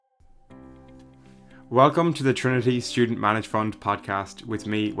Welcome to the Trinity Student Managed Fund podcast with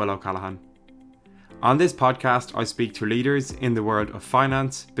me, Will O'Callaghan. On this podcast, I speak to leaders in the world of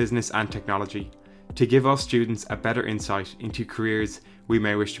finance, business and technology to give us students a better insight into careers we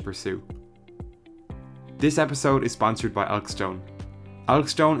may wish to pursue. This episode is sponsored by Elkstone.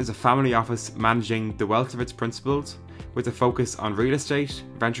 Elkstone is a family office managing the wealth of its principals with a focus on real estate,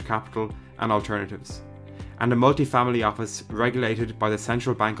 venture capital and alternatives, and a multifamily office regulated by the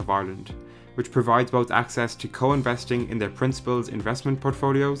Central Bank of Ireland, which provides both access to co-investing in their principals' investment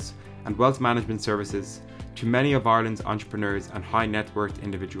portfolios and wealth management services to many of Ireland's entrepreneurs and high net worth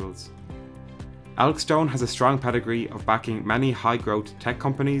individuals. Elkstone has a strong pedigree of backing many high-growth tech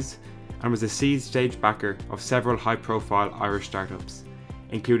companies and was a seed stage backer of several high-profile Irish startups,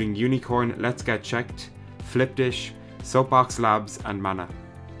 including unicorn Let's Get Checked, Flipdish, Soapbox Labs and Mana.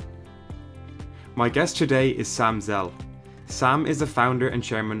 My guest today is Sam Zell. Sam is the founder and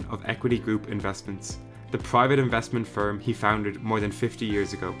chairman of Equity Group Investments, the private investment firm he founded more than 50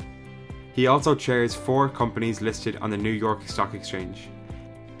 years ago. He also chairs 4 companies listed on the New York Stock Exchange.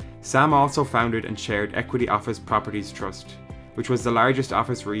 Sam also founded and chaired Equity Office Properties Trust, which was the largest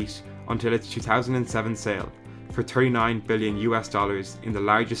office REIT until its 2007 sale for $39 billion in the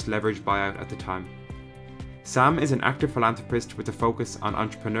largest leveraged buyout at the time. Sam is an active philanthropist with a focus on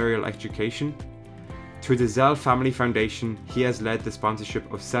entrepreneurial education. Through the Zell Family Foundation, he has led the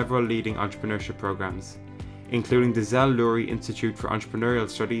sponsorship of several leading entrepreneurship programs, including the Zell Lurie Institute for Entrepreneurial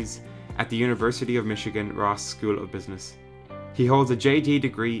Studies at the University of Michigan Ross School of Business. He holds a JD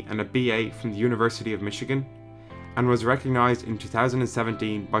degree and a BA from the University of Michigan, and was recognized in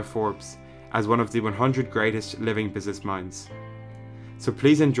 2017 by Forbes as one of the 100 greatest living business minds. So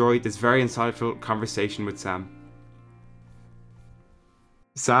please enjoy this very insightful conversation with Sam.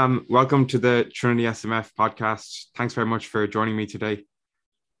 Sam, welcome to the Trinity SMF podcast. Thanks very much for joining me today.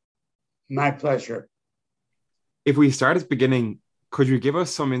 My pleasure. If we start at the beginning, could you give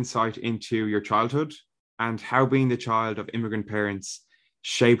us some insight into your childhood and how being the child of immigrant parents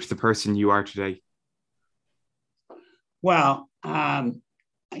shaped the person you are today? Well, I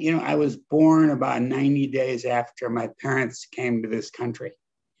was born about 90 days after my parents came to this country.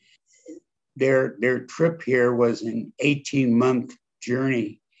 Their trip here was an 18-month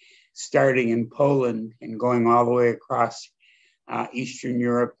journey, starting in Poland and going all the way across Eastern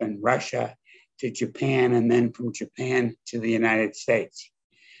Europe and Russia to Japan, and then from Japan to the United States.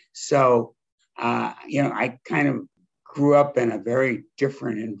 So, I kind of grew up in a very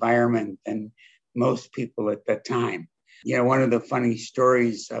different environment than most people at the time. One of the funny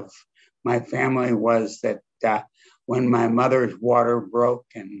stories of my family was that when my mother's water broke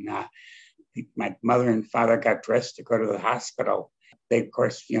and my mother and father got dressed to go to the hospital, they, of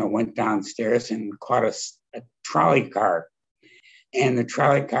course, went downstairs and caught a trolley car. And the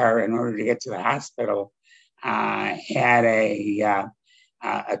trolley car, in order to get to the hospital, had a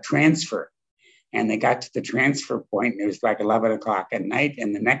transfer. And they got to the transfer point, and it was like 11 o'clock at night,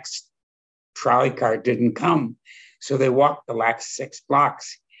 and the next trolley car didn't come. So they walked the last 6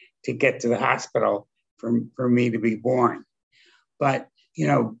 blocks to get to the hospital for me to be born. But,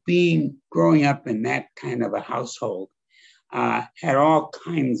 growing up in that kind of a household had all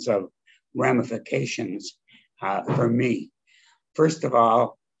kinds of ramifications for me. First of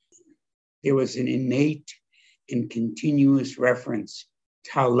all, there was an innate and continuous reference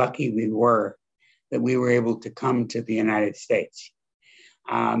to how lucky we were that we were able to come to the United States.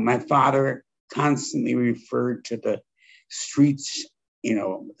 My father constantly referred to the streets,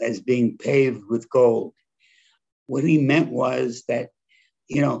 as being paved with gold. What he meant was that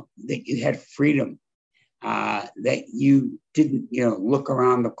you had freedom, that you didn't, look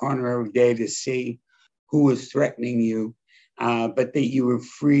around the corner every day to see who was threatening you, but that you were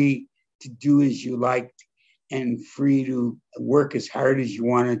free to do as you liked and free to work as hard as you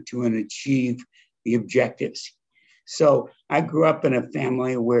wanted to and achieve the objectives. So I grew up in a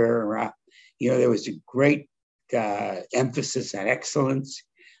family where there was a great emphasis on excellence,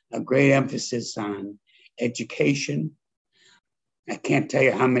 a great emphasis on education. I can't tell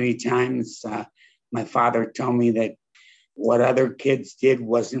you how many times my father told me that what other kids did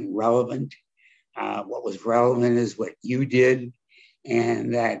wasn't relevant. What was relevant is what you did.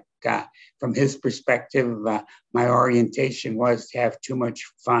 And that from his perspective, my orientation was to have too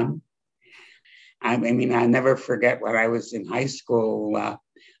much fun. I never forget when I was in high school,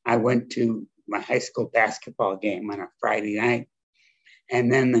 I went to my high school basketball game on a Friday night.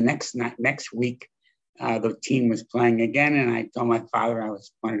 And then the next week, the team was playing again. And I told my father I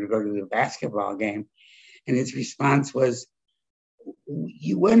wanted to go to the basketball game. And his response was,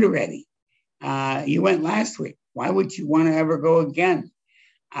 "You went already. You went last week. Why would you want to ever go again?"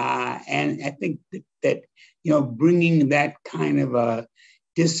 And I think that bringing that kind of a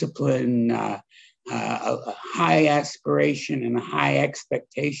discipline, a high aspiration and a high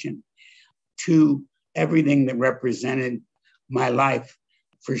expectation to everything that represented my life,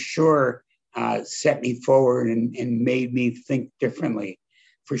 for sure, set me forward and made me think differently,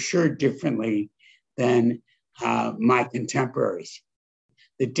 for sure differently than my contemporaries.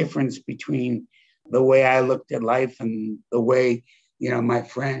 The difference between the way I looked at life and the way, my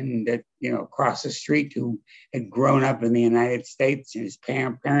friend that, across the street who had grown up in the United States and his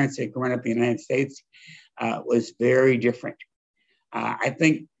parents had grown up in the United States was very different. I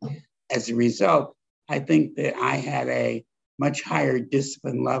think as a result, I think that I had a much higher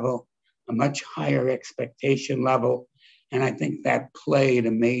discipline level, a much higher expectation level, and I think that played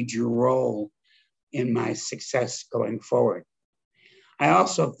a major role in my success going forward. I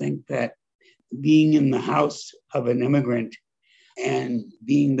also think that being in the house of an immigrant and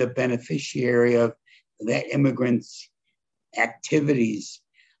being the beneficiary of that immigrant's activities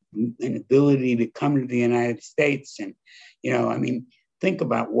and ability to come to the United States. And, think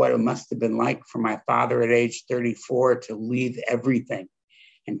about what it must have been like for my father at age 34 to leave everything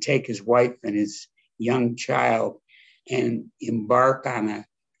and take his wife and his young child and embark on a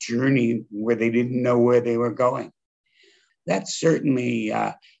journey where they didn't know where they were going. That certainly,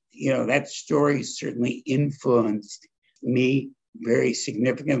 that story certainly influenced me very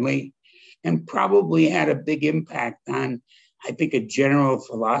significantly and probably had a big impact on, I think, a general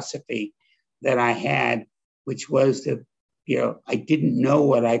philosophy that I had, which was that, I didn't know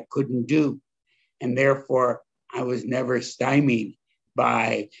what I couldn't do. And therefore, I was never stymied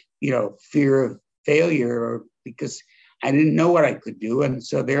by, fear of failure or because I didn't know what I could do. And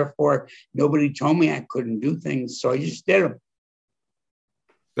so therefore, nobody told me I couldn't do things. So I just did them.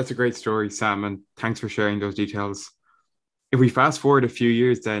 That's a great story, Sam, and thanks for sharing those details. If we fast forward a few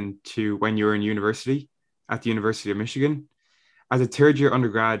years then to when you were in university at the University of Michigan, as a third year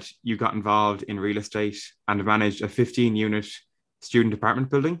undergrad, you got involved in real estate and managed a 15-unit student apartment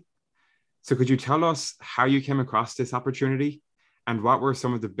building. So could you tell us how you came across this opportunity and what were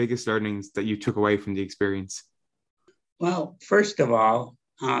some of the biggest learnings that you took away from the experience? Well, first of all,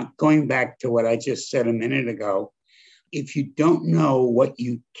 going back to what I just said a minute ago, if you don't know what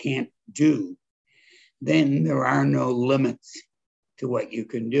you can't do, then there are no limits to what you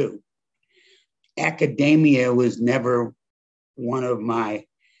can do. Academia was never one of my,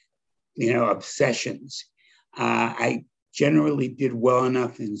 obsessions. I generally did well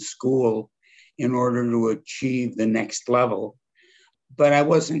enough in school in order to achieve the next level, but I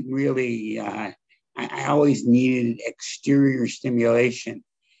wasn't really, I always needed exterior stimulation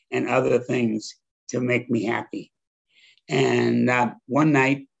and other things to make me happy. And one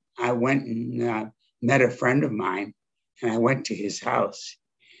night I went and met a friend of mine and I went to his house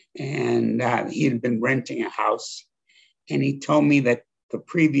and he had been renting a house. And he told me that the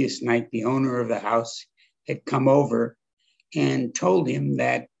previous night, the owner of the house had come over and told him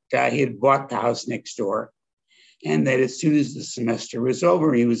that he had bought the house next door and that as soon as the semester was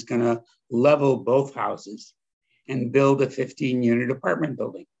over, he was going to level both houses and build a 15-unit apartment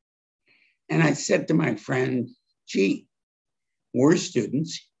building. And I said to my friend, gee, we're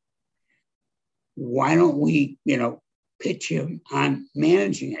students. Why don't we, pitch him on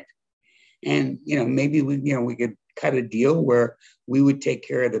managing it? And, maybe we could cut a deal where we would take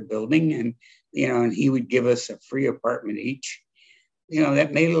care of the building and, and he would give us a free apartment each.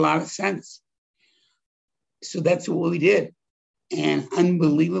 That made a lot of sense. So that's what we did. And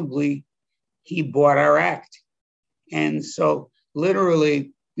unbelievably, he bought our act. And so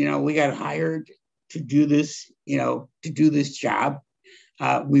literally, we got hired to do this, job.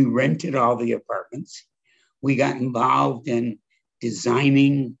 We rented all the apartments. We got involved in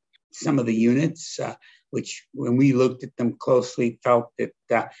designing some of the units, which when we looked at them closely, felt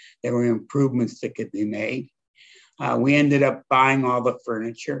that there were improvements that could be made. We ended up buying all the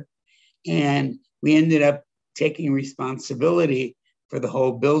furniture and we ended up taking responsibility for the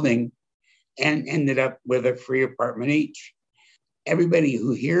whole building and ended up with a free apartment each. Everybody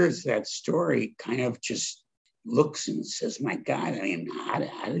who hears that story kind of just looks and says, my God,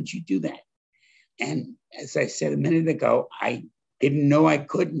 how did you do that? And as I said a minute ago, I didn't know I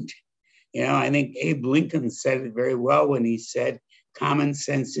couldn't. I think Abe Lincoln said it very well when he said, common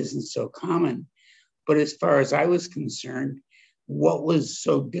sense isn't so common. But as far as I was concerned, what was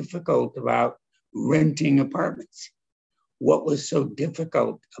so difficult about renting apartments? What was so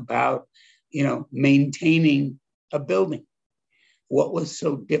difficult about, maintaining a building? What was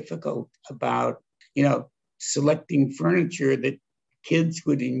so difficult about, selecting furniture that kids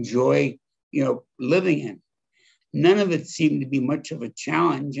would enjoy, living in? none of it seemed to be much of a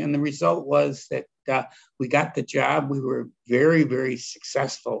challenge. And the result was that we got the job. We were very, very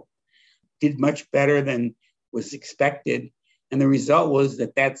successful, did much better than was expected. And the result was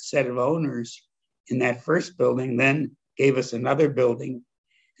that that set of owners in that first building then gave us another building.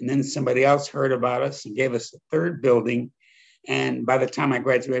 And then somebody else heard about us and gave us a third building. And by the time I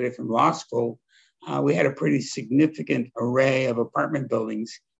graduated from law school, we had a pretty significant array of apartment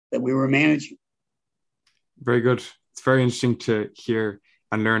buildings that we were managing. Very good. It's very interesting to hear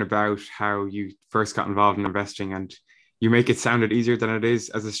and learn about how you first got involved in investing, and you make it sound easier than it is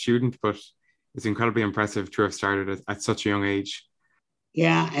as a student, but it's incredibly impressive to have started at such a young age.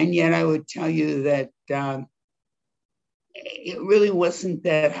 Yeah, and yet I would tell you that it really wasn't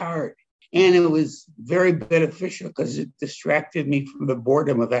that hard. And it was very beneficial because it distracted me from the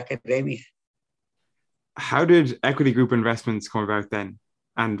boredom of academia. How did Equity Group Investments come about then?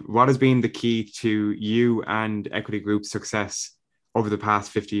 And what has been the key to you and Equity Group's success over the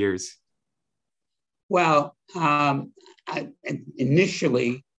past 50 years? Well,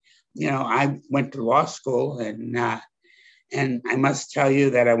 initially, I went to law school, and I must tell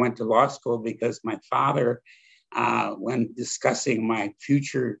you that I went to law school because my father, when discussing my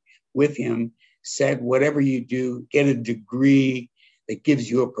future with him, said, whatever you do, get a degree that gives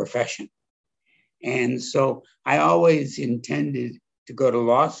you a profession. And so I always intended to go to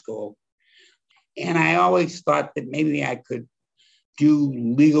law school. And I always thought that maybe I could do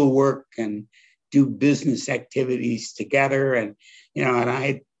legal work and do business activities together. And, I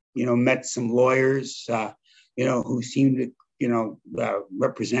had, met some lawyers, who seemed to,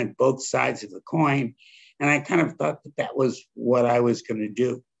 represent both sides of the coin. And I kind of thought that that was what I was going to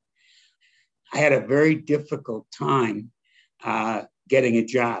do. I had a very difficult time getting a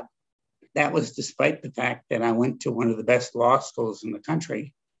job. That was despite the fact that I went to one of the best law schools in the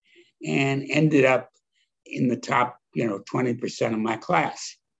country and ended up in the top, 20% of my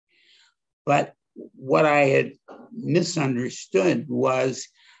class. But what I had misunderstood was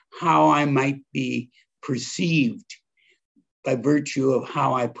how I might be perceived by virtue of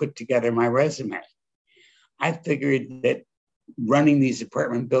how I put together my resume. I figured that running these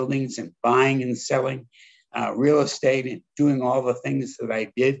apartment buildings and buying and selling real estate and doing all the things that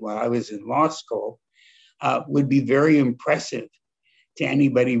I did while I was in law school would be very impressive to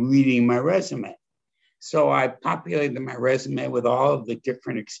anybody reading my resume. So I populated my resume with all of the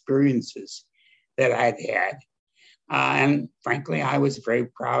different experiences that I'd had. And frankly, I was very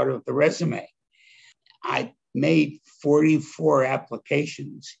proud of the resume. I made 44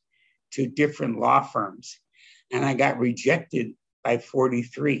 applications to different law firms, and I got rejected by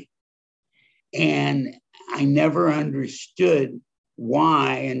 43. And I never understood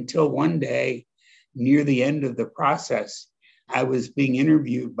why until one day, near the end of the process, I was being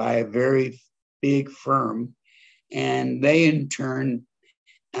interviewed by a very big firm. And they, in turn,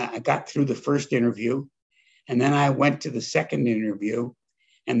 I got through the first interview. And then I went to the second interview.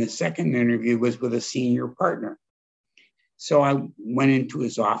 And the second interview was with a senior partner. So I went into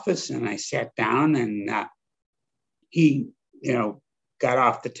his office and I sat down, and he, got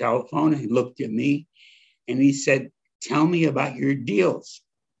off the telephone and he looked at me and he said, "Tell me about your deals."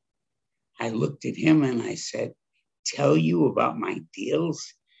 I looked at him and I said, "Tell you about my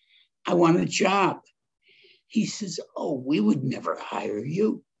deals? I want a job." He says, "Oh, we would never hire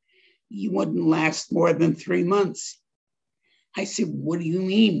you. You wouldn't last more than 3 months." I said, "What do you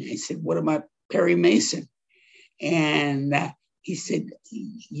mean?" I said, "What about Perry Mason?" And he said,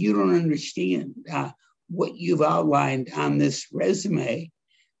 "You don't understand. What you've outlined on this resume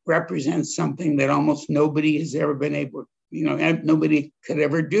represents something that almost nobody has ever been able, nobody could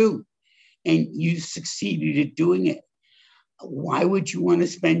ever do. And you succeeded at doing it. Why would you want to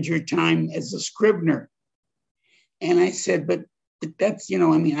spend your time as a scrivener?" And I said, but that's,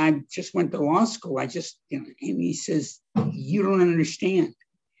 I just went to law school. And he says, "You don't understand."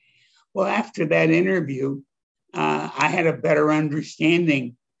 Well, after that interview, I had a better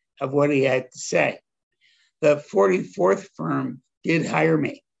understanding of what he had to say. The 44th firm did hire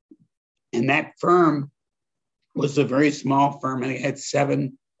me. And that firm was a very small firm, and it had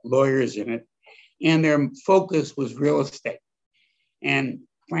 7 lawyers in it. And their focus was real estate. And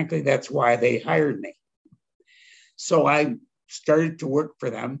frankly, that's why they hired me. So I started to work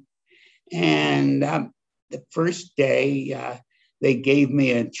for them. And the first day, they gave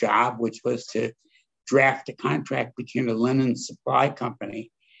me a job, which was to draft a contract between a linen supply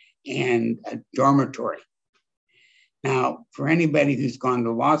company and a dormitory. Now, for anybody who's gone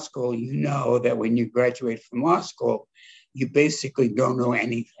to law school, you know that when you graduate from law school, you basically don't know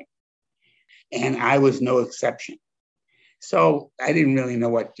anything. And I was no exception. So I didn't really know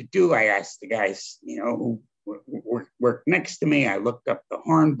what to do. I asked the guys, who worked next to me. I looked up the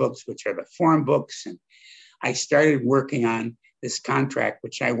Horn books, which are the form books, and I started working on this contract,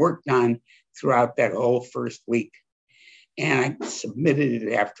 which I worked on throughout that whole first week. And I submitted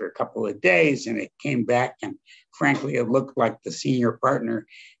it after a couple of days, and it came back. And frankly, it looked like the senior partner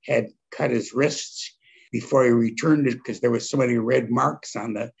had cut his wrists before he returned it, because there was so many red marks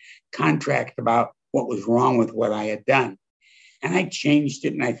on the contract about what was wrong with what I had done. And I changed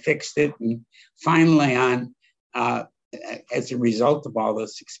it and I fixed it. And finally, as a result of all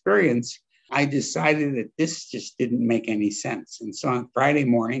this experience, I decided that this just didn't make any sense. And so on Friday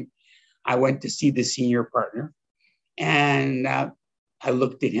morning, I went to see the senior partner, and I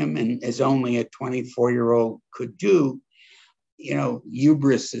looked at him, and as only a 24-year-old could do,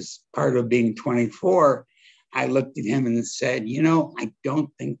 hubris is part of being 24. I looked at him and said, I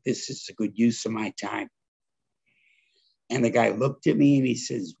don't think this is a good use of my time. And the guy looked at me and he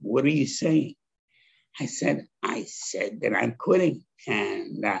says, "What are you saying?" I said that I'm quitting.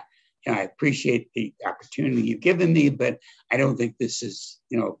 And I appreciate the opportunity you've given me, but I don't think this is,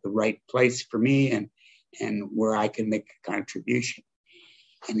 the right place for me and where I can make a contribution.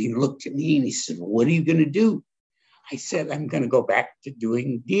 And he looked at me and he said, "What are you going to do?" I said, "I'm going to go back to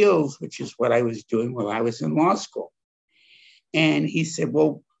doing deals," which is what I was doing while I was in law school. And he said,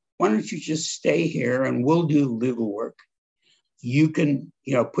 "Well, why don't you just stay here and we'll do legal work. You can,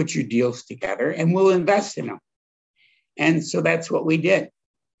 put your deals together and we'll invest in them." And so that's what we did.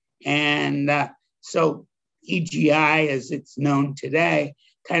 And so EGI, as it's known today,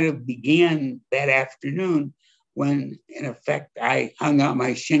 kind of began that afternoon when, in effect, I hung out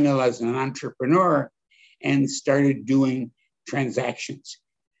my shingle as an entrepreneur and started doing transactions.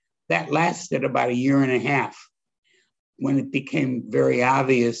 That lasted about a year and a half, when it became very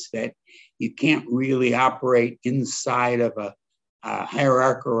obvious that you can't really operate inside of a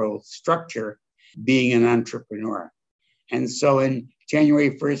hierarchical structure being an entrepreneur. And so in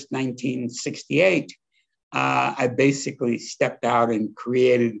January 1st, 1968, I basically stepped out and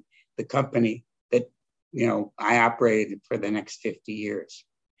created the company that, I operated for the next 50 years.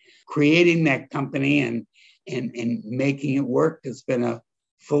 Creating that company and making it work has been a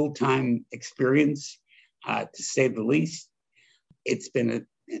full-time experience, to say the least. It's been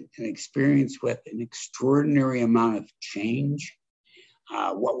an experience with an extraordinary amount of change.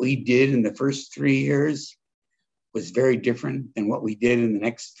 What we did in the first 3 years was very different than what we did in the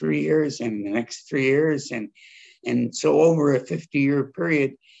next 3 years and the next 3 years. And so over a 50-year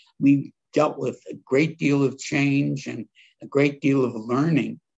period, we dealt with a great deal of change and a great deal of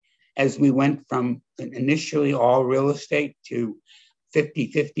learning as we went from initially all real estate to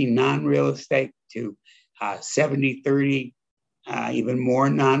 50-50 non-real estate to 70-30, even more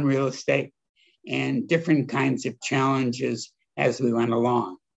non-real estate, and different kinds of challenges as we went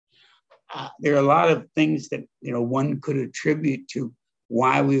along. There are a lot of things that one could attribute to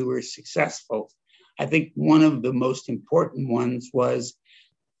why we were successful. I think one of the most important ones was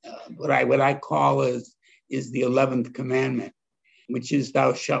what I call is the 11th commandment, which is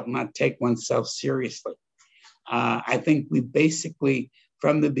 "Thou shalt not take oneself seriously." I think we basically,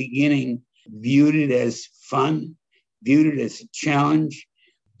 from the beginning, viewed it as fun, viewed it as a challenge,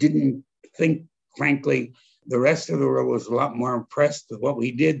 didn't think, frankly, the rest of the world was a lot more impressed with what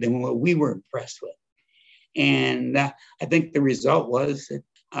we did than what we were impressed with. And I think the result was that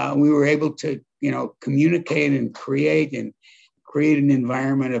we were able to, communicate and create an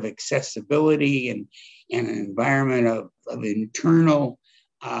environment of accessibility and an environment of internal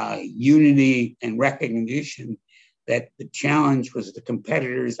unity and recognition that the challenge was the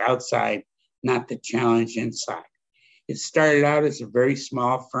competitors outside, not the challenge inside. It started out as a very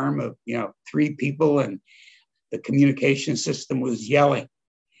small firm of 3 people, and the communication system was yelling,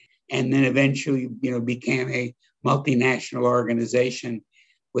 and then eventually became a multinational organization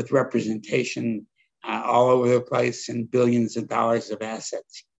with representation all over the place and billions of dollars of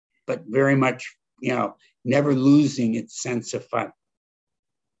assets, but very much never losing its sense of fun.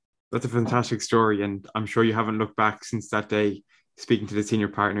 That's a fantastic story, and I'm sure you haven't looked back since that day, speaking to the senior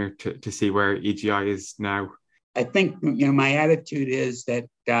partner, to see where EGI is now. I think my attitude is that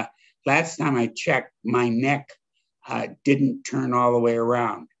last time I checked, my neck didn't turn all the way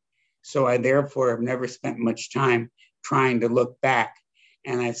around. So I therefore have never spent much time trying to look back,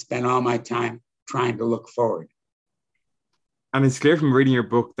 and I spent all my time trying to look forward. And it's clear from reading your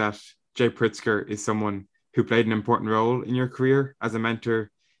book that Jay Pritzker is someone who played an important role in your career as a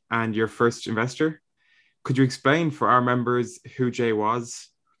mentor and your first investor. Could you explain for our members who Jay was,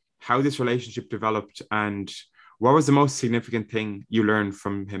 how this relationship developed, and what was the most significant thing you learned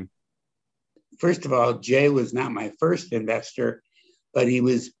from him? First of all, Jay was not my first investor, but he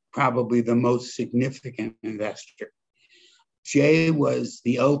was probably the most significant investor. Jay was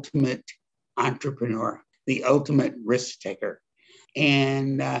the ultimate entrepreneur, the ultimate risk taker,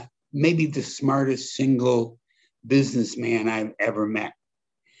 and maybe the smartest single businessman I've ever met.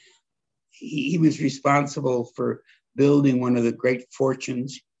 He was responsible for building one of the great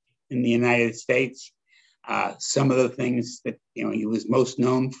fortunes in the United States. Some of the things that he was most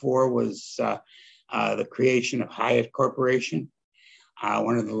known for was the creation of Hyatt Corporation,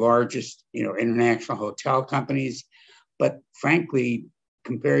 one of the largest international hotel companies. But frankly,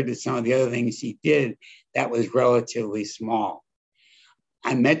 compared to some of the other things he did, that was relatively small.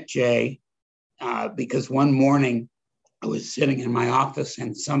 I met Jay because one morning I was sitting in my office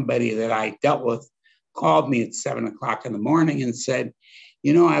and somebody that I dealt with called me at 7:00 in the morning and said,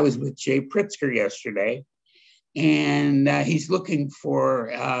 I was with Jay Pritzker yesterday, and he's looking for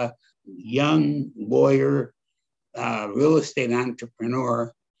a young lawyer, real estate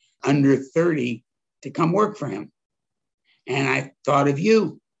entrepreneur under 30 to come work for him. And I thought of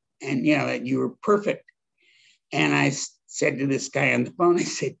you, and that you were perfect. And I said to this guy on the phone, I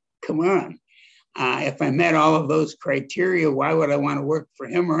said, come on, if I met all of those criteria, why would I want to work for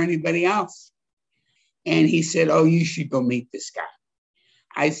him or anybody else? And he said, oh, you should go meet this guy.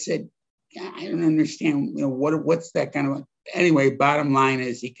 I said, I don't understand, what's that kind of, anyway, bottom line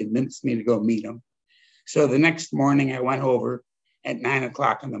is he convinced me to go meet him. So the next morning I went over at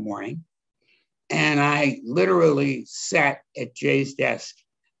 9:00 in the morning, and I literally sat at Jay's desk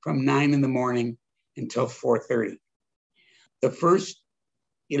from 9 in the morning until 4:30. The first,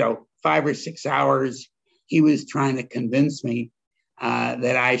 5 or 6 hours, he was trying to convince me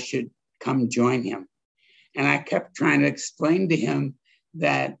that I should come join him. And I kept trying to explain to him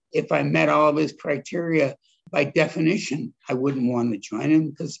that if I met all of his criteria, by definition, I wouldn't want to join him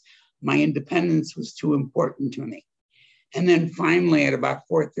because my independence was too important to me. And then finally, at about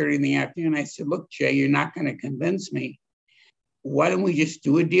 4:30 in the afternoon, I said, look, Jay, you're not going to convince me. Why don't we just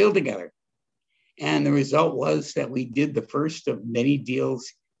do a deal together? And the result was that we did the first of many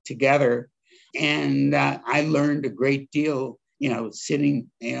deals together. And I learned a great deal,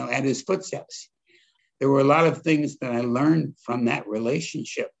 sitting, at his footsteps. There were a lot of things that I learned from that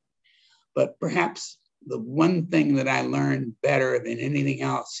relationship. But perhaps the one thing that I learned better than anything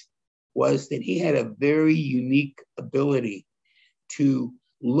else was that he had a very unique ability to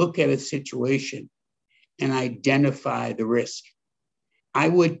look at a situation and identify the risk. I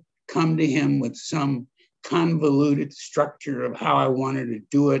would come to him with some convoluted structure of how I wanted to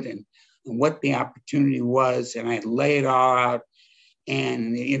do it and what the opportunity was, and I'd lay it all out,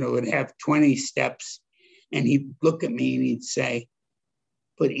 and it would have 20 steps, and he'd look at me and he'd say,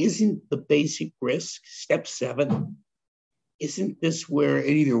 but isn't the basic risk step 7? Isn't this where it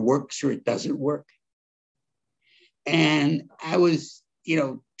either works or it doesn't work? And I was,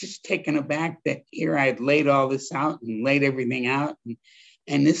 just taken aback that here I had laid all this out and laid everything out.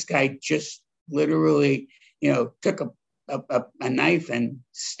 And this guy just literally, took a knife and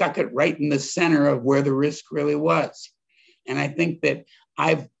stuck it right in the center of where the risk really was. And I think that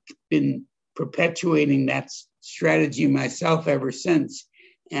I've been perpetuating that strategy myself ever since.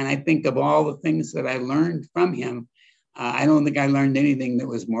 And I think of all the things that I learned from him, I don't think I learned anything that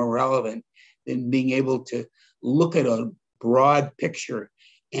was more relevant than being able to look at a broad picture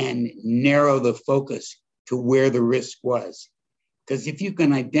and narrow the focus to where the risk was. Because if you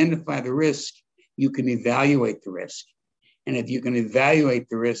can identify the risk, you can evaluate the risk. And if you can evaluate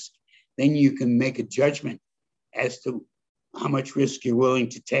the risk, then you can make a judgment as to how much risk you're willing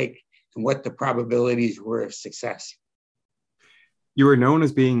to take and what the probabilities were of success. You were known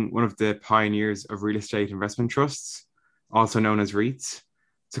as being one of the pioneers of real estate investment trusts, also known as REITs.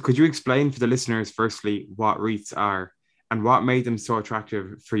 So could you explain for the listeners, firstly, what REITs are and what made them so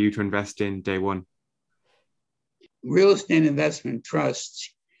attractive for you to invest in day one? Real estate investment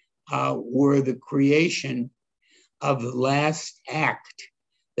trusts were the creation of the last act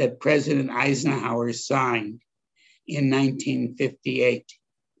that President Eisenhower signed in 1958.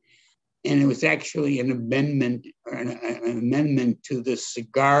 And it was actually an amendment to the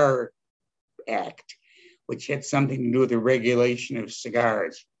Cigar Act, which had something to do with the regulation of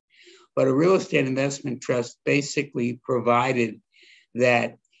cigars. But a real estate investment trust basically provided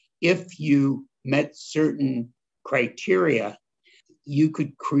that if you met certain criteria, you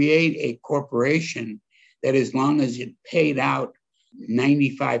could create a corporation that, as long as it paid out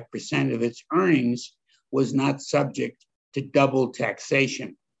 95% of its earnings, was not subject to double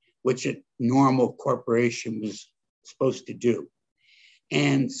taxation, which a normal corporation was supposed to do.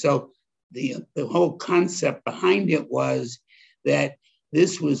 And so the whole concept behind it was that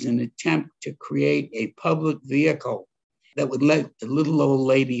this was an attempt to create a public vehicle that would let a little old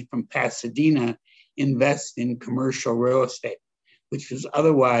lady from Pasadena invest in commercial real estate, which was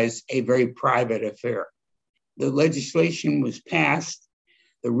otherwise a very private affair. The legislation was passed,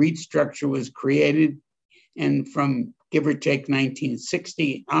 the REIT structure was created, and from give or take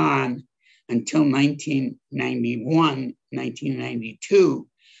 1960 on until 1991, 1992,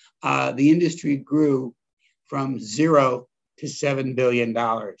 the industry grew from $0 to $7 billion.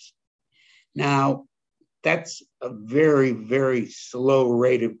 Now, that's a very, very slow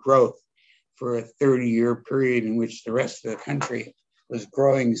rate of growth for a 30-year period in which the rest of the country was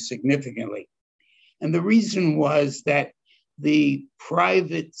growing significantly. And the reason was that the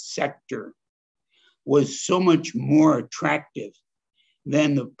private sector was so much more attractive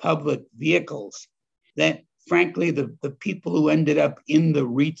than the public vehicles that, frankly, the people who ended up in the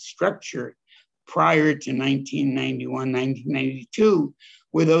REIT structure prior to 1991, 1992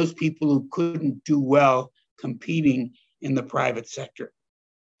 were those people who couldn't do well competing in the private sector.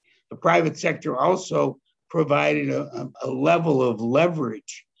 The private sector also provided a level of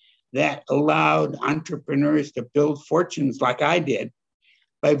leverage that allowed entrepreneurs to build fortunes like I did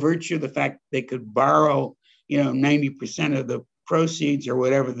by virtue of the fact they could borrow, 90% of the proceeds or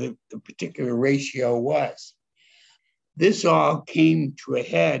whatever the particular ratio was. This all came to a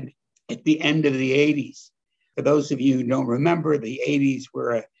head at the end of the 80s. For those of you who don't remember, the 80s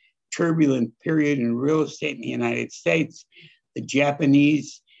were a turbulent period in real estate in the United States. The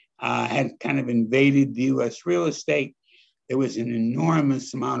Japanese had kind of invaded the US real estate. There was an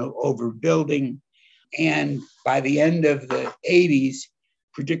enormous amount of overbuilding. And by the end of the 80s,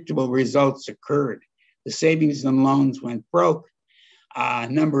 predictable results occurred. The savings and loans went broke. A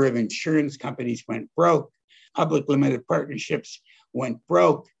number of insurance companies went broke. Public limited partnerships went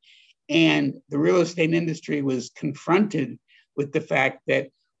broke. And the real estate industry was confronted with the fact that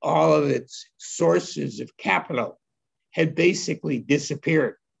all of its sources of capital had basically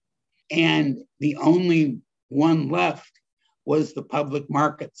disappeared. And the only one left was the public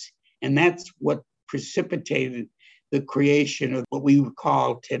markets. And that's what precipitated the creation of what we would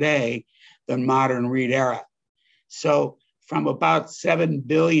call today the modern REIT era. So from about 7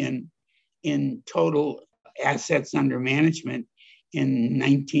 billion in total assets under management in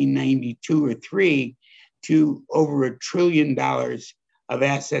 1992 or 3 to over $1 trillion of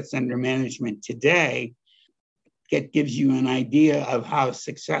assets under management today, it gives you an idea of how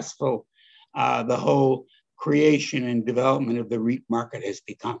successful the whole creation and development of the REIT market has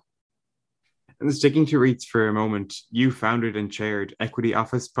become. And sticking to REITs for a moment, you founded and chaired Equity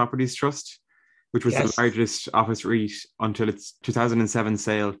Office Properties Trust, which was the largest office REIT until its 2007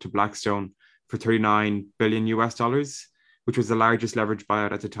 sale to Blackstone for $39 billion US, which was the largest leverage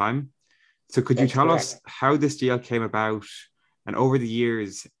buyout at the time. So could you tell us how this deal came about? And over the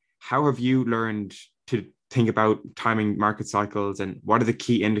years, how have you learned to think about timing market cycles, and what are the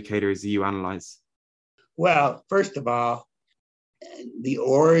key indicators that you analyze? Well, first of all, the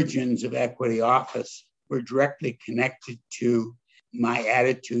origins of Equity Office were directly connected to my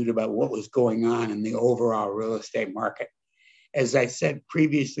attitude about what was going on in the overall real estate market. As I said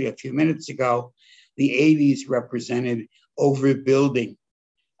previously a few minutes ago, the 80s represented overbuilding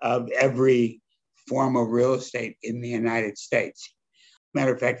of every form of real estate in the United States.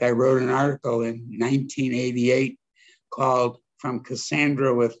 Matter of fact, I wrote an article in 1988 called From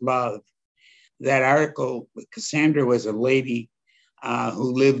Cassandra with Love. That article with Cassandra was a lady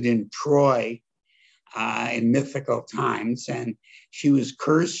who lived in Troy in mythical times, and she was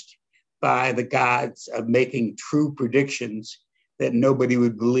cursed by the gods of making true predictions that nobody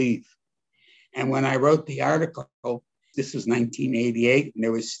would believe. And when I wrote the article, this was 1988, and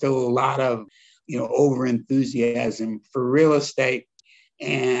there was still a lot of over enthusiasm for real estate.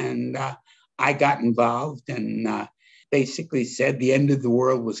 And I got involved and basically said the end of the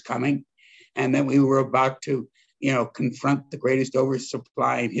world was coming, and that we were about to confront the greatest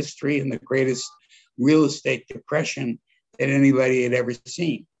oversupply in history and the greatest real estate depression that anybody had ever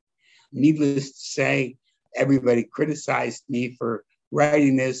seen. Needless to say, everybody criticized me for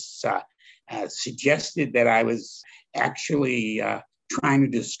writing this, suggested that I was actually trying to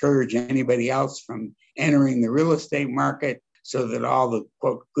discourage anybody else from entering the real estate market so that all the,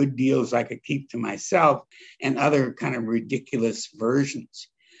 quote, good deals I could keep to myself, and other kind of ridiculous versions.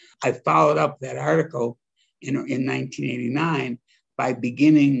 I followed up that article in 1989 by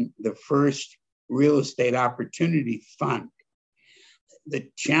beginning the first real estate opportunity fund. The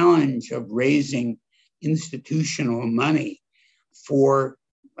challenge of raising institutional money for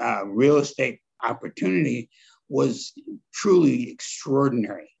real estate opportunity was truly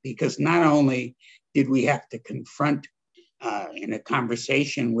extraordinary, because not only did we have to confront in a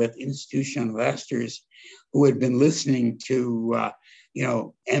conversation with institutional investors who had been listening to,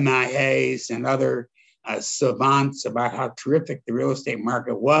 MIAs and other savants about how terrific the real estate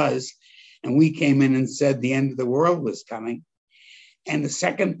market was. And we came in and said the end of the world was coming. And the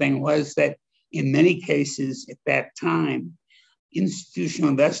second thing was that in many cases at that time, institutional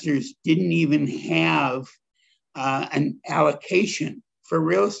investors didn't even have an allocation for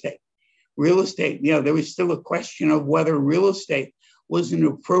real estate. Real estate, there was still a question of whether real estate was an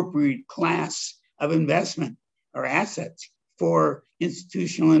appropriate class of investment or assets for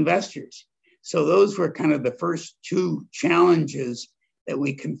institutional investors. So those were kind of the first two challenges that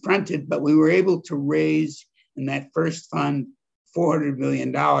we confronted, but we were able to raise in that first fund $400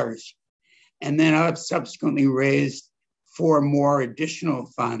 million. And then I've subsequently raised 4 more additional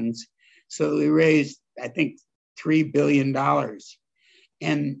funds. So we raised, I think, $3 billion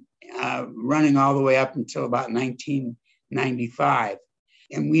and running all the way up until about 1995.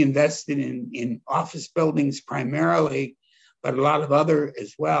 And we invested in office buildings primarily, but a lot of other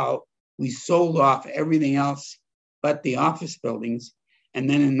as well. We sold off everything else but the office buildings. And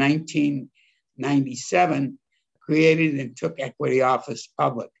then in 1997, created and took Equity Office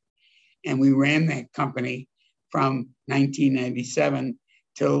public. And we ran that company from 1997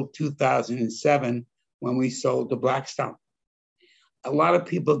 till 2007 when we sold to Blackstone. A lot of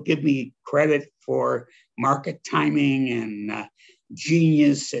people give me credit for market timing and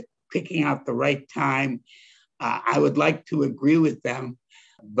genius at picking out the right time. I would like to agree with them,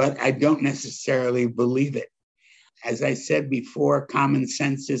 but I don't necessarily believe it. As I said before, common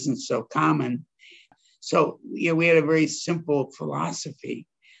sense isn't so common. So we had a very simple philosophy,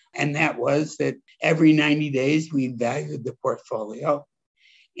 and that was that every 90 days we valued the portfolio.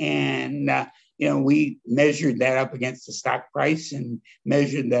 And we measured that up against the stock price and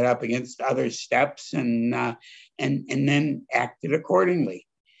measured that up against other steps and then acted accordingly.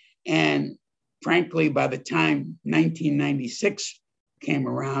 And frankly, by the time 1996 came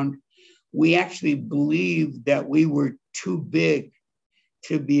around, we actually believed that we were too big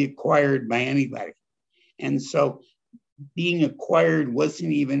to be acquired by anybody. And so being acquired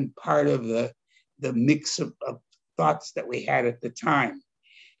wasn't even part of the mix of thoughts that we had at the time.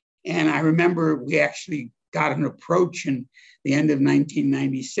 And I remember we actually got an approach in the end of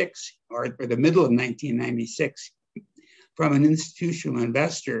 1996 or the middle of 1996 from an institutional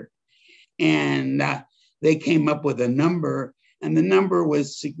investor. And they came up with a number, and the number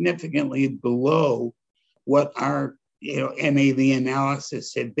was significantly below what our NAV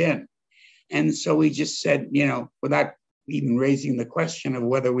analysis had been. And so we just said, without even raising the question of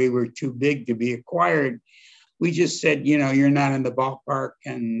whether we were too big to be acquired, we just said, you're not in the ballpark,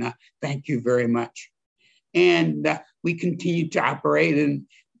 and thank you very much. And we continued to operate, and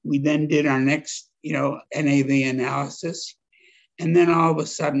we then did our next, NAV analysis. And then all of a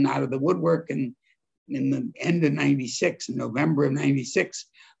sudden, out of the woodwork, and in the end of 96, in November of 96,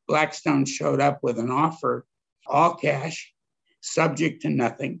 Blackstone showed up with an offer, all cash, subject to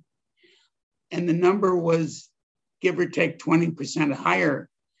nothing. And the number was, give or take, 20% higher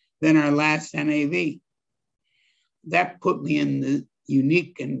than our last NAV. That put me in the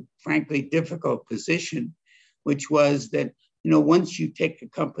unique and frankly difficult position, which was that, once you take a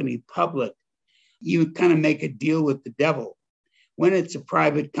company public, you kind of make a deal with the devil. When it's a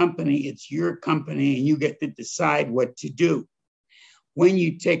private company, it's your company and you get to decide what to do. When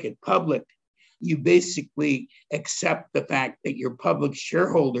you take it public, you basically accept the fact that your public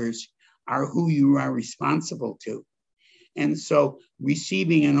shareholders are who you are responsible to. And so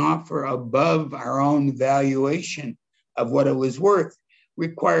receiving an offer above our own valuation of what it was worth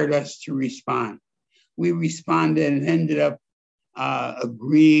required us to respond. We responded and ended up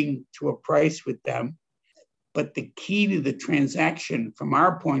agreeing to a price with them. But the key to the transaction from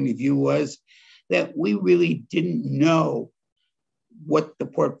our point of view was that we really didn't know what the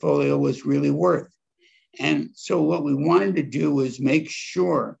portfolio was really worth. And so what we wanted to do was make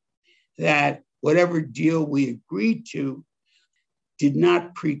sure that whatever deal we agreed to did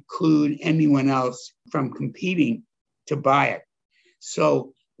not preclude anyone else from competing to buy it.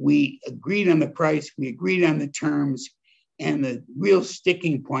 So we agreed on the price, we agreed on the terms, and the real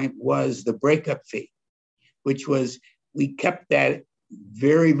sticking point was the breakup fee, which was, we kept that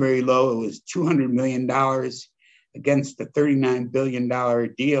very, very low. It was $200 million against the $39 billion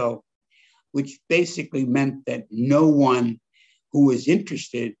deal, which basically meant that no one who was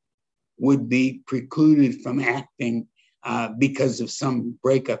interested would be precluded from acting because of some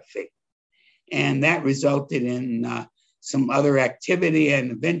breakup fee. And that resulted in some other activity.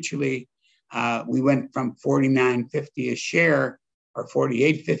 And eventually we went from $49.50 a share or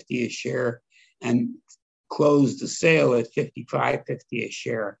 $48.50 a share and closed the sale at $55.50 a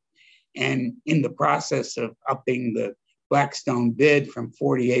share. And in the process of upping the Blackstone bid from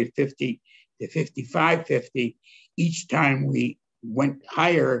 $48.50 to $55.50, each time we went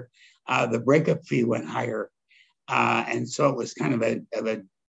higher, the breakup fee went higher. And so it was kind of a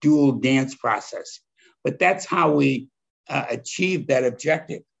dual dance process. But that's how we achieved that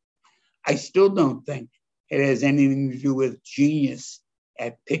objective. I still don't think it has anything to do with genius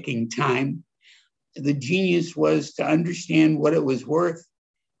at picking time. The genius was to understand what it was worth,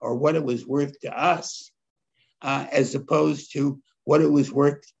 or what it was worth to us, as opposed to what it was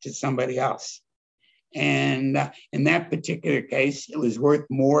worth to somebody else. And in that particular case, it was worth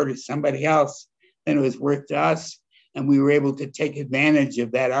more to somebody else than it was worth to us. And we were able to take advantage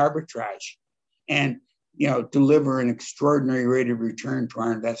of that arbitrage and, deliver an extraordinary rate of return to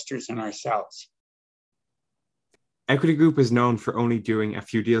our investors and ourselves. Equity Group is known for only doing a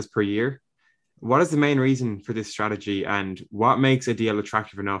few deals per year. What is the main reason for this strategy, and what makes a deal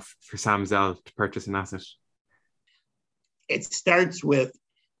attractive enough for Sam Zell to purchase an asset? It starts with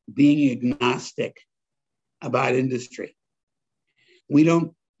being agnostic about industry. We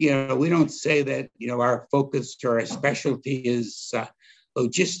don't say that, our focus or our specialty is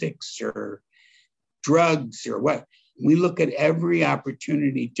logistics or drugs or what. We look at every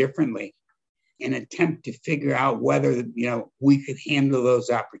opportunity differently and attempt to figure out whether, we could handle those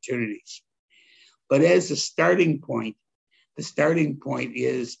opportunities. But as a starting point, the starting point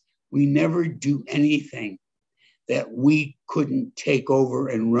is we never do anything that we couldn't take over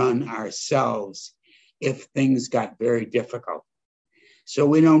and run ourselves if things got very difficult. So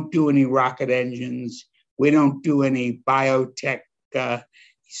we don't do any rocket engines. We don't do any biotech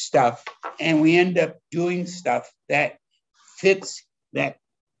stuff. And we end up doing stuff that fits that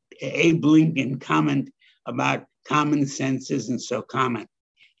Abe Lincoln comment about common sense isn't so common.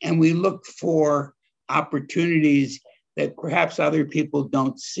 And we look for opportunities that perhaps other people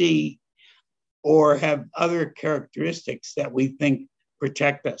don't see or have other characteristics that we think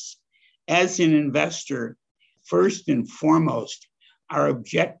protect us. As an investor, first and foremost, our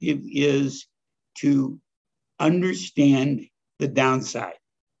objective is to understand the downside.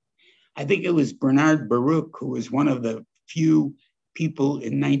 I think it was Bernard Baruch, who was one of the few people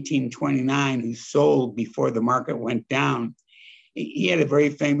in 1929 who sold before the market went down. He had a very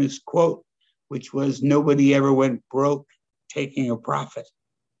famous quote, which was, "Nobody ever went broke taking a profit."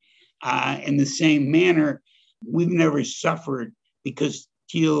 In the same manner, we've never suffered because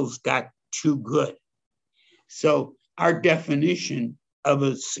deals got too good. So our definition of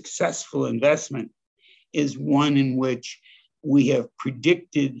a successful investment is one in which we have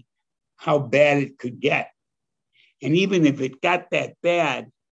predicted how bad it could get. And even if it got that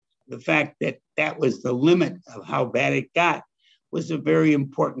bad, the fact that that was the limit of how bad it got was a very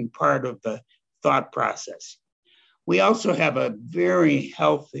important part of the thought process. We also have a very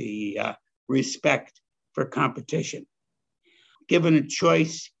healthy respect for competition. Given a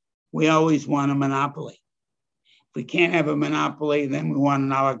choice, we always want a monopoly. If we can't have a monopoly, then we want an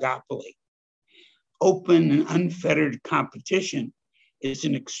oligopoly. Open and unfettered competition is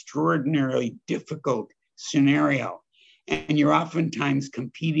an extraordinarily difficult scenario. And you're oftentimes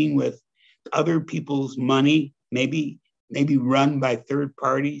competing with other people's money, maybe run by third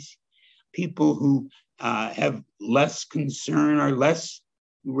parties, people who have less concern or less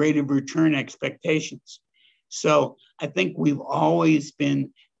rate of return expectations. So I think we've always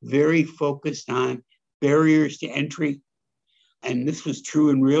been very focused on barriers to entry. And this was true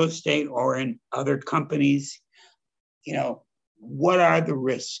in real estate or in other companies. What are the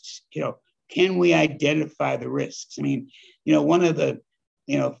risks? Can we identify the risks? I mean, one of the,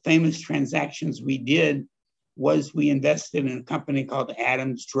 famous transactions we did was we invested in a company called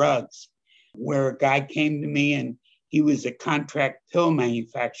Adams Drugs, where a guy came to me and he was a contract pill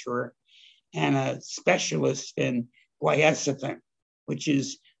manufacturer and a specialist in Guaiacethen, which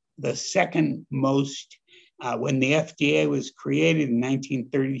is the second most, when the FDA was created in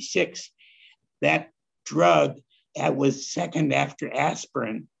 1936, that drug that was second after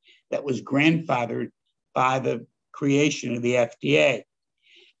aspirin that was grandfathered by the creation of the FDA.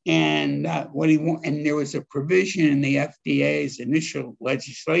 And and there was a provision in the FDA's initial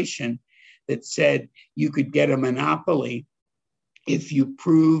legislation that said you could get a monopoly if you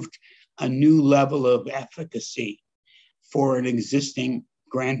proved a new level of efficacy for an existing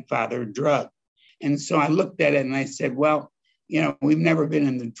grandfathered drug. And so I looked at it and I said, well, we've never been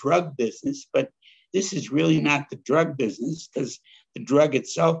in the drug business, but this is really not the drug business because the drug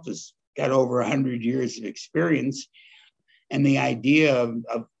itself has got over 100 years of experience. And the idea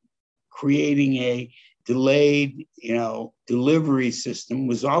of creating a delayed, delivery system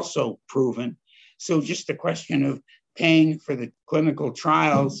was also proven. So just a question of paying for the clinical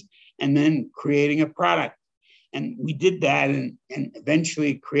trials and then creating a product. And we did that and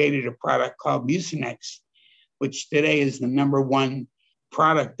eventually created a product called Mucinex, which today is the number one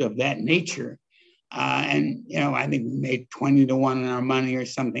product of that nature. And, I think we made 20 to 1 on our money or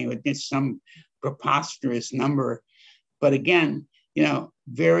something, with just some preposterous number. But again,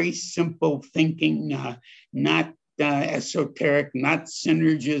 very simple thinking, not esoteric, not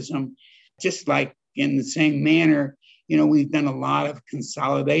synergism, just like in the same manner, we've done a lot of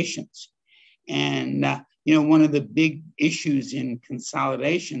consolidations. And, one of the big issues in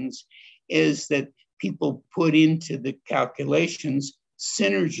consolidations is that people put into the calculations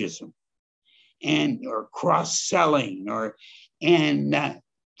synergism or cross-selling, and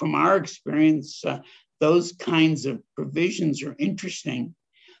from our experience, those kinds of provisions are interesting,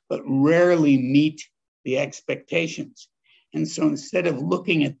 but rarely meet the expectations. And so instead of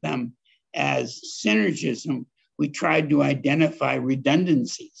looking at them as synergism, we tried to identify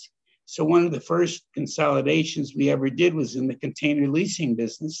redundancies. So one of the first consolidations we ever did was in the container leasing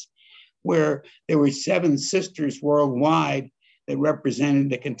business, where there were 7 sisters worldwide that represented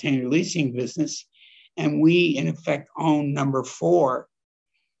the container leasing business. And we, in effect, owned number 4.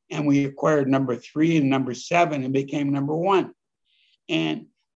 And we acquired number 3 and number 7 and became number 1. And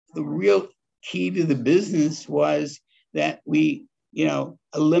the real key to the business was that we,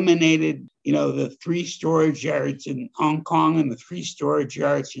 eliminated, the 3 storage yards in Hong Kong and the 3 storage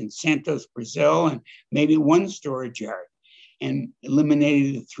yards in Santos, Brazil, and made it 1 storage yard, and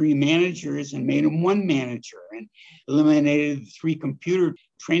eliminated the 3 managers and made them 1 manager, and eliminated the 3 computer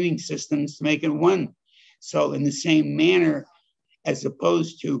training systems to make it 1. So in the same manner, as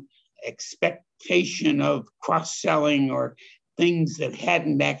opposed to expectation of cross-selling or things that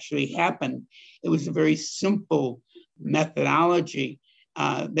hadn't actually happened, it was a very simple methodology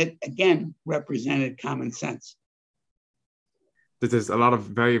that, again, represented common sense. There's a lot of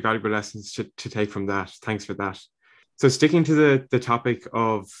very valuable lessons to take from that. Thanks for that. So sticking to the topic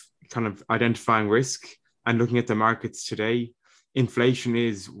of kind of identifying risk and looking at the markets today, inflation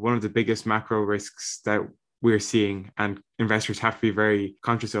is one of the biggest macro risks that we're seeing and investors have to be very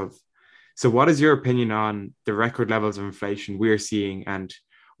conscious of. So what is your opinion on the record levels of inflation we're seeing, and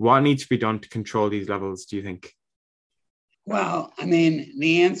what needs to be done to control these levels, do you think? Well,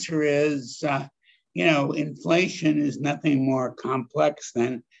 the answer is, inflation is nothing more complex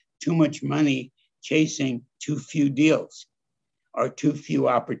than too much money chasing too few deals or too few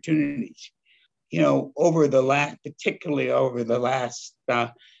opportunities. Particularly over the last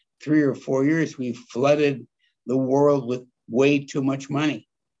 3 or 4 years, we've flooded the world with way too much money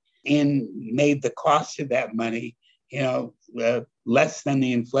and made the cost of that money, less than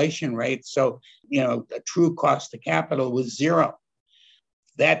the inflation rate. So, the true cost of capital was 0.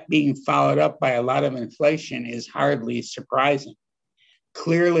 That being followed up by a lot of inflation is hardly surprising.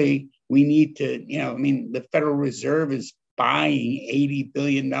 Clearly, we need to, the Federal Reserve is buying $80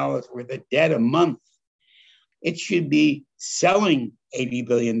 billion worth of debt a month. It should be selling $80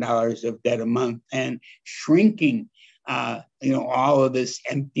 billion of debt a month and shrinking, all of this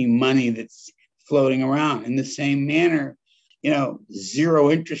empty money that's floating around. In the same manner,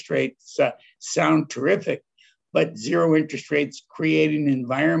 0 interest rates sound terrific, but 0 interest rates create an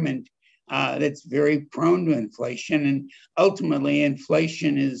environment that's very prone to inflation. And ultimately,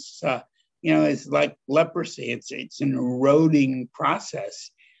 inflation is like leprosy. It's an eroding process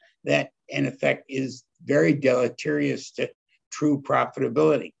that, in effect, is very deleterious to true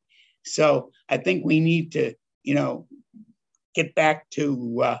profitability. So I think we need to, get back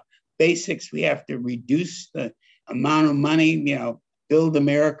to basics. We have to reduce the amount of money, Build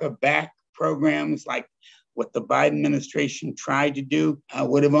America Back programs like what the Biden administration tried to do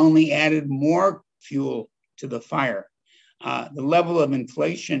would have only added more fuel to the fire. The level of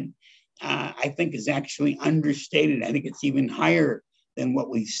inflation, I think, is actually understated. I think it's even higher than what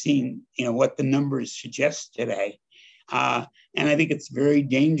we've seen, what the numbers suggest today. And I think it's very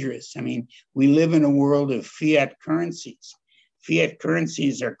dangerous. We live in a world of fiat currencies. Fiat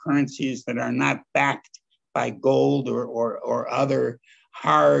currencies are currencies that are not backed by gold or other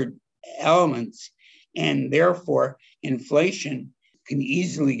hard elements. And therefore, inflation can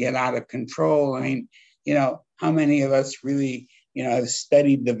easily get out of control. How many of us really, have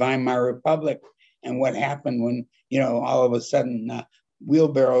studied the Weimar Republic and what happened when, all of a sudden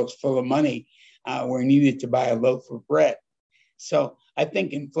wheelbarrows full of money were needed to buy a loaf of bread. So I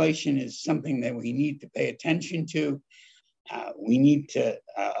think inflation is something that we need to pay attention to. We need to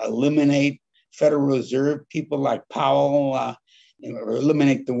eliminate Federal Reserve people like Powell, or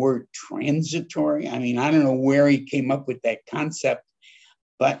eliminate the word transitory. I don't know where he came up with that concept,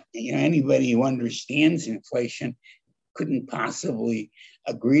 But anybody who understands inflation couldn't possibly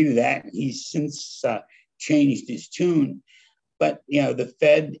agree to that. He's since changed his tune. But the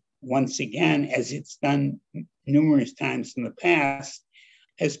Fed, once again, as it's done numerous times in the past,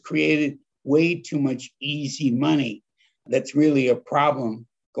 has created way too much easy money. That's really a problem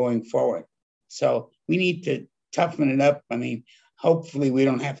going forward. So we need to toughen it up. I mean, hopefully we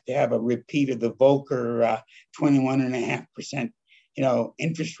don't have to have a repeat of the Volcker 21.5%,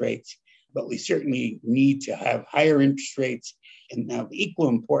 interest rates, but we certainly need to have higher interest rates. And of equal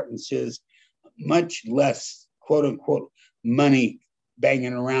importance is much less, quote unquote, money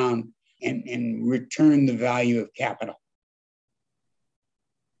banging around and return the value of capital.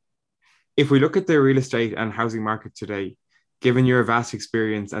 If we look at the real estate and housing market today, given your vast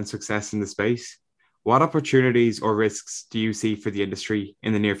experience and success in the space, what opportunities or risks do you see for the industry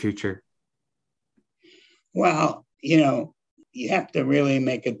in the near future? Well, you have to really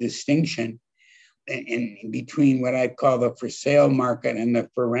make a distinction in between what I call the for sale market and the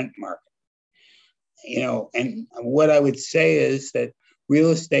for rent market. And what I would say is that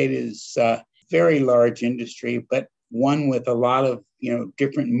real estate is a very large industry, but one with a lot of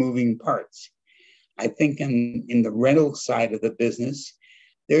different moving parts. I think in the rental side of the business,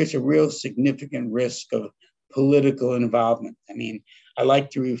 there's a real significant risk of political involvement. I mean, I like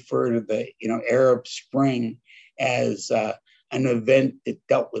to refer to the Arab Spring as an event that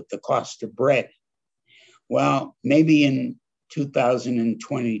dealt with the cost of bread. Well, maybe in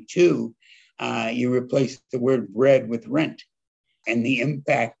 2022, you replace the word bread with rent, and the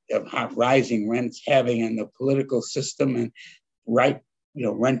impact of rising rents having on the political system and rent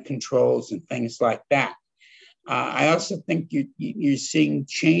controls and things like that. I also think you're seeing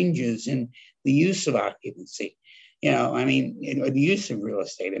changes in the use of occupancy. The use of real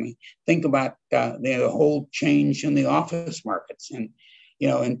estate. I mean, think about the whole change in the office markets, and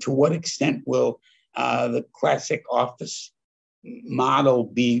to what extent will the classic office model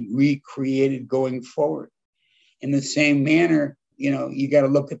be recreated going forward? In the same manner, you got to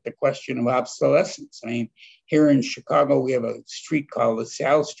look at the question of obsolescence. I mean, here in Chicago, we have a street called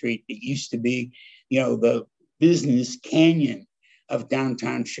LaSalle Street that used to be, the business canyon of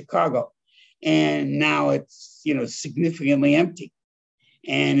downtown Chicago. And now it's, significantly empty.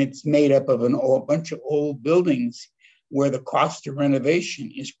 And it's made up of a bunch of old buildings where the cost of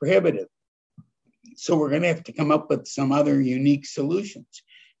renovation is prohibitive. So we're going to have to come up with some other unique solutions,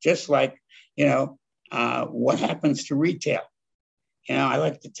 just like, what happens to retail? I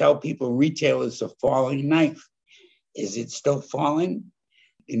like to tell people retail is a falling knife. Is it still falling?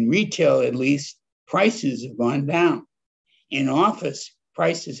 In retail, at least, prices have gone down. In office,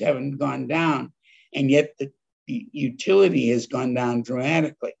 prices haven't gone down, and yet the utility has gone down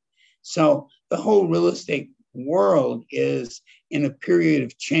dramatically. So the whole real estate world is in a period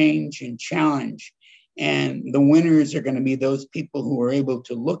of change and challenge. And the winners are going to be those people who are able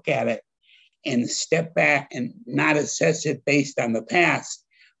to look at it and step back and not assess it based on the past,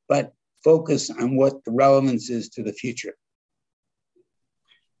 but focus on what the relevance is to the future.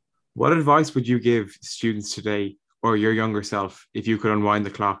 What advice would you give students today or your younger self if you could unwind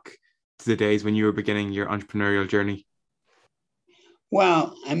the clock to the days when you were beginning your entrepreneurial journey?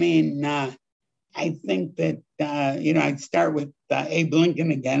 Well, I mean, I think that, I'd start with Abe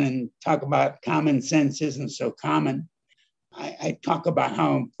Lincoln again and talk about common sense isn't so common. I talk about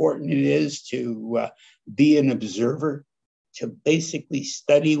how important it is to be an observer, to basically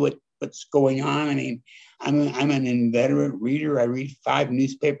study what's going on. I mean, I'm an inveterate reader. I read 5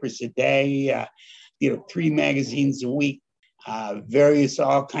 newspapers a day, 3 magazines a week, various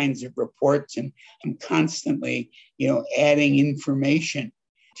all kinds of reports, and I'm constantly, adding information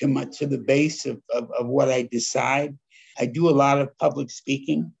to the base of what I decide. I do a lot of public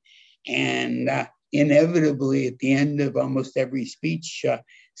speaking, and inevitably at the end of almost every speech,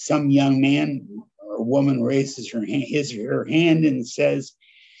 some young man or woman raises his or her hand and says,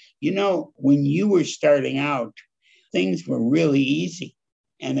 when you were starting out, things were really easy.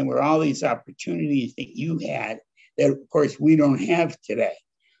 And there were all these opportunities that you had that, of course, we don't have today.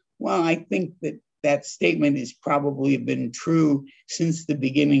 Well, I think that statement has probably been true since the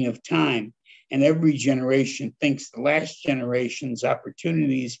beginning of time. And every generation thinks the last generation's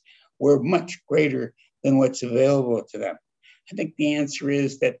opportunities were much greater than what's available to them. I think the answer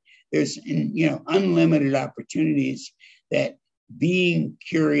is that there's, unlimited opportunities, that being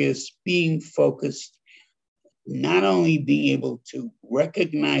curious, being focused, not only being able to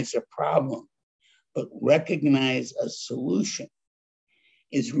recognize a problem, but recognize a solution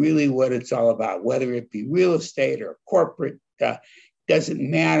is really what it's all about. Whether it be real estate or corporate, doesn't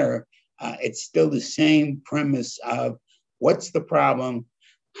matter. It's still the same premise of what's the problem,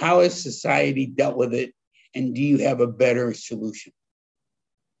 How has society dealt with it? And do you have a better solution?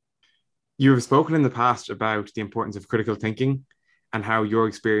 You have spoken in the past about the importance of critical thinking and how your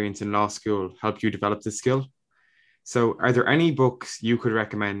experience in law school helped you develop this skill. So, are there any books you could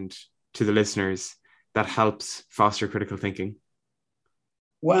recommend to the listeners that helps foster critical thinking?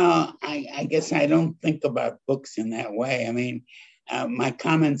 Well, I guess I don't think about books in that way. I mean, my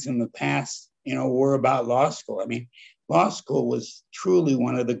comments in the past, were about law school. I mean, law school was truly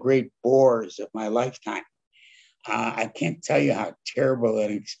one of the great bores of my lifetime. I can't tell you how terrible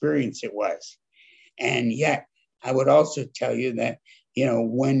an experience it was. And yet, I would also tell you that,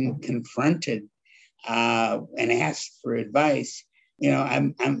 when confronted and asked for advice,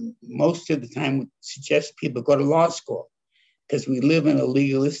 I'm most of the time would suggest people go to law school because we live in a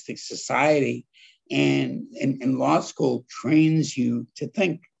legalistic society, and law school trains you to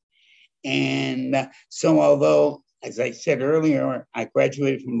think. And so, although, as I said earlier, I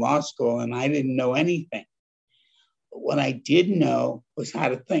graduated from law school and I didn't know anything, what I did know was how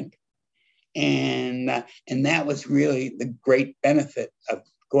to think. And that was really the great benefit of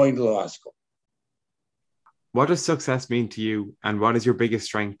going to law school. What does success mean to you, and what is your biggest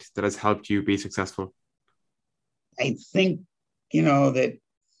strength that has helped you be successful? I think, that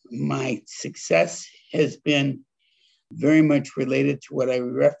my success has been very much related to what I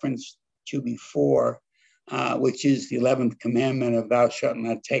referenced to before, which is the 11th commandment of thou shalt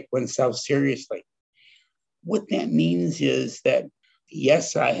not take oneself seriously. What that means is that,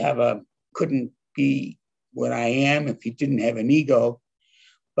 yes, couldn't be what I am if you didn't have an ego,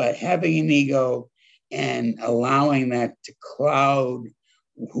 but having an ego and allowing that to cloud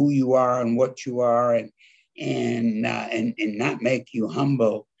who you are and what you are and not make you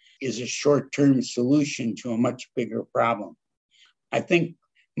humble is a short-term solution to a much bigger problem. I think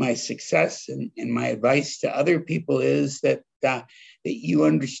my success and my advice to other people is that you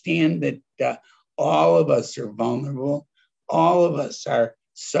understand that all of us are vulnerable. All of us are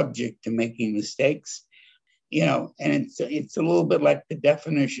subject to making mistakes, and it's a little bit like the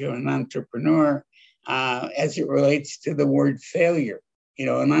definition of an entrepreneur as it relates to the word failure.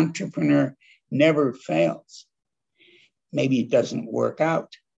 An entrepreneur never fails. Maybe it doesn't work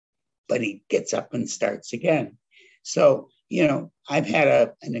out, but he gets up and starts again. So, I've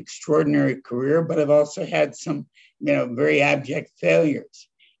had an extraordinary career, but I've also had some, very abject failures.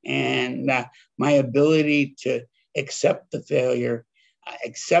 And my ability to accept the failure,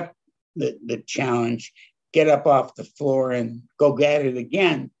 accept the challenge, get up off the floor and go get it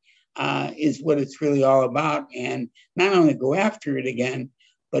again is what it's really all about. And not only go after it again,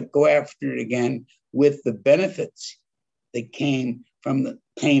 but go after it again with the benefits that came from the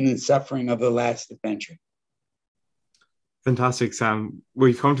pain and suffering of the last adventure. Fantastic, Sam.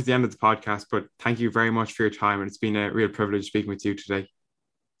 We've come to the end of the podcast, but thank you very much for your time. And it's been a real privilege speaking with you today.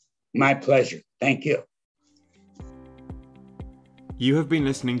 My pleasure. Thank you. You have been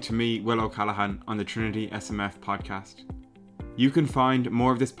listening to me, Will O'Callaghan, on the Trinity SMF podcast. You can find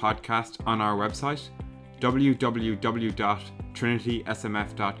more of this podcast on our website,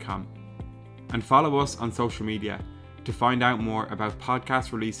 www.trinitysmf.com, and follow us on social media to find out more about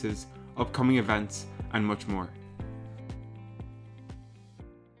podcast releases, upcoming events, and much more.